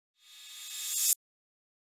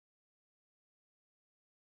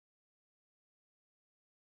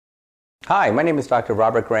Hi, my name is Dr.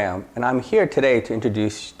 Robert Graham, and I'm here today to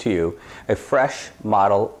introduce to you a FRESH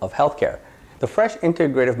model of healthcare. The FRESH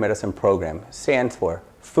Integrative Medicine program stands for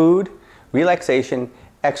Food, Relaxation,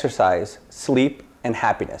 Exercise, Sleep, and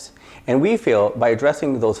Happiness. And we feel by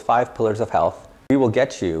addressing those 5 pillars of health, we will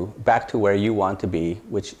get you back to where you want to be,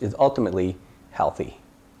 which is ultimately healthy.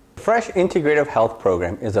 The FRESH Integrative Health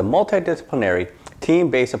program is a multidisciplinary,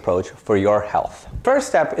 team-based approach for your health. First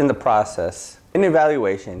step in the process, in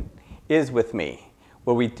evaluation, is with me,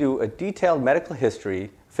 where we do a detailed medical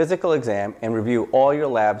history, physical exam, and review all your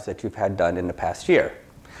labs that you've had done in the past year.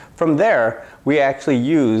 From there, we actually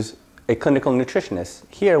use a clinical nutritionist.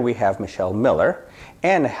 Here we have Michelle Miller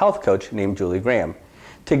and a health coach named Julie Graham.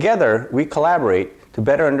 Together, we collaborate to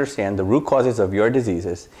better understand the root causes of your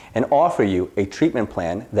diseases and offer you a treatment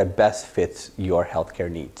plan that best fits your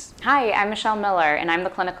healthcare needs. Hi, I'm Michelle Miller, and I'm the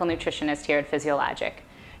clinical nutritionist here at Physiologic.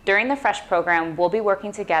 During the FRESH program, we'll be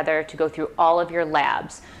working together to go through all of your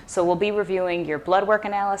labs. So we'll be reviewing your blood work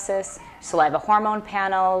analysis, saliva hormone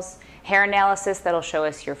panels, hair analysis that'll show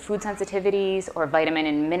us your food sensitivities or vitamin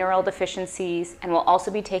and mineral deficiencies, and we'll also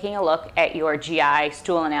be taking a look at your GI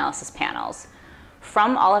stool analysis panels.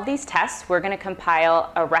 From all of these tests, we're going to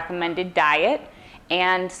compile a recommended diet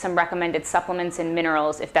and some recommended supplements and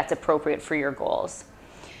minerals if that's appropriate for your goals.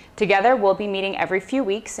 Together, we'll be meeting every few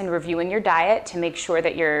weeks and reviewing your diet to make sure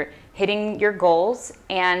that you're hitting your goals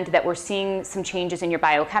and that we're seeing some changes in your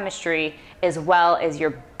biochemistry as well as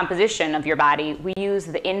your composition of your body. We use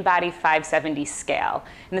the InBody 570 scale.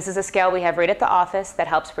 And this is a scale we have right at the office that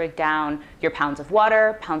helps break down your pounds of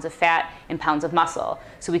water, pounds of fat, and pounds of muscle.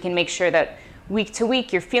 So we can make sure that week to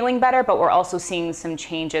week you're feeling better, but we're also seeing some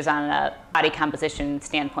changes on a body composition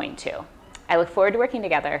standpoint too. I look forward to working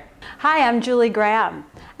together. Hi, I'm Julie Graham,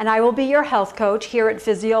 and I will be your health coach here at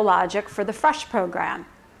Physiologic for the FRESH program.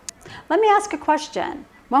 Let me ask a question.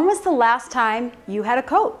 When was the last time you had a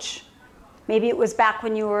coach? Maybe it was back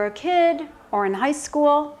when you were a kid or in high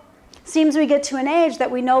school. Seems we get to an age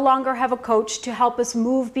that we no longer have a coach to help us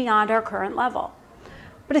move beyond our current level.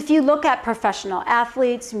 But if you look at professional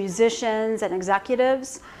athletes, musicians, and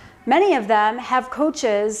executives, many of them have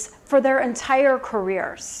coaches for their entire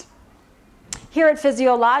careers. Here at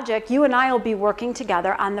Physiologic, you and I will be working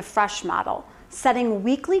together on the FRESH model, setting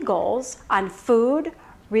weekly goals on food,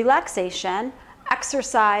 relaxation,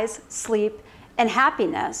 exercise, sleep, and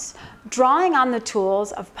happiness, drawing on the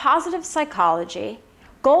tools of positive psychology,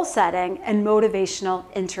 goal setting, and motivational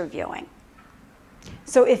interviewing.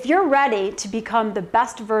 So if you're ready to become the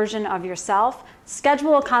best version of yourself,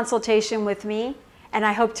 schedule a consultation with me, and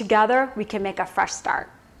I hope together we can make a fresh start.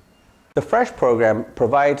 The FRESH program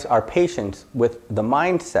provides our patients with the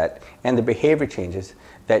mindset and the behavior changes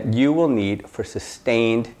that you will need for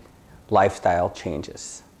sustained lifestyle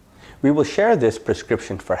changes. We will share this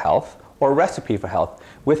prescription for health or recipe for health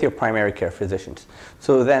with your primary care physicians.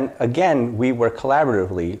 So then again, we work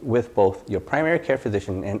collaboratively with both your primary care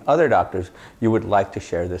physician and other doctors you would like to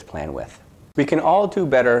share this plan with. We can all do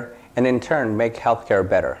better and in turn make healthcare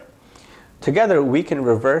better. Together, we can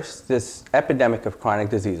reverse this epidemic of chronic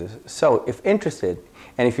diseases. So if interested,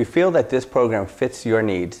 and if you feel that this program fits your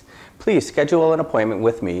needs, please schedule an appointment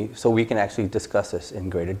with me so we can actually discuss this in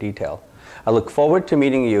greater detail. I look forward to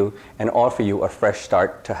meeting you and offer you a fresh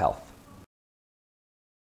start to health.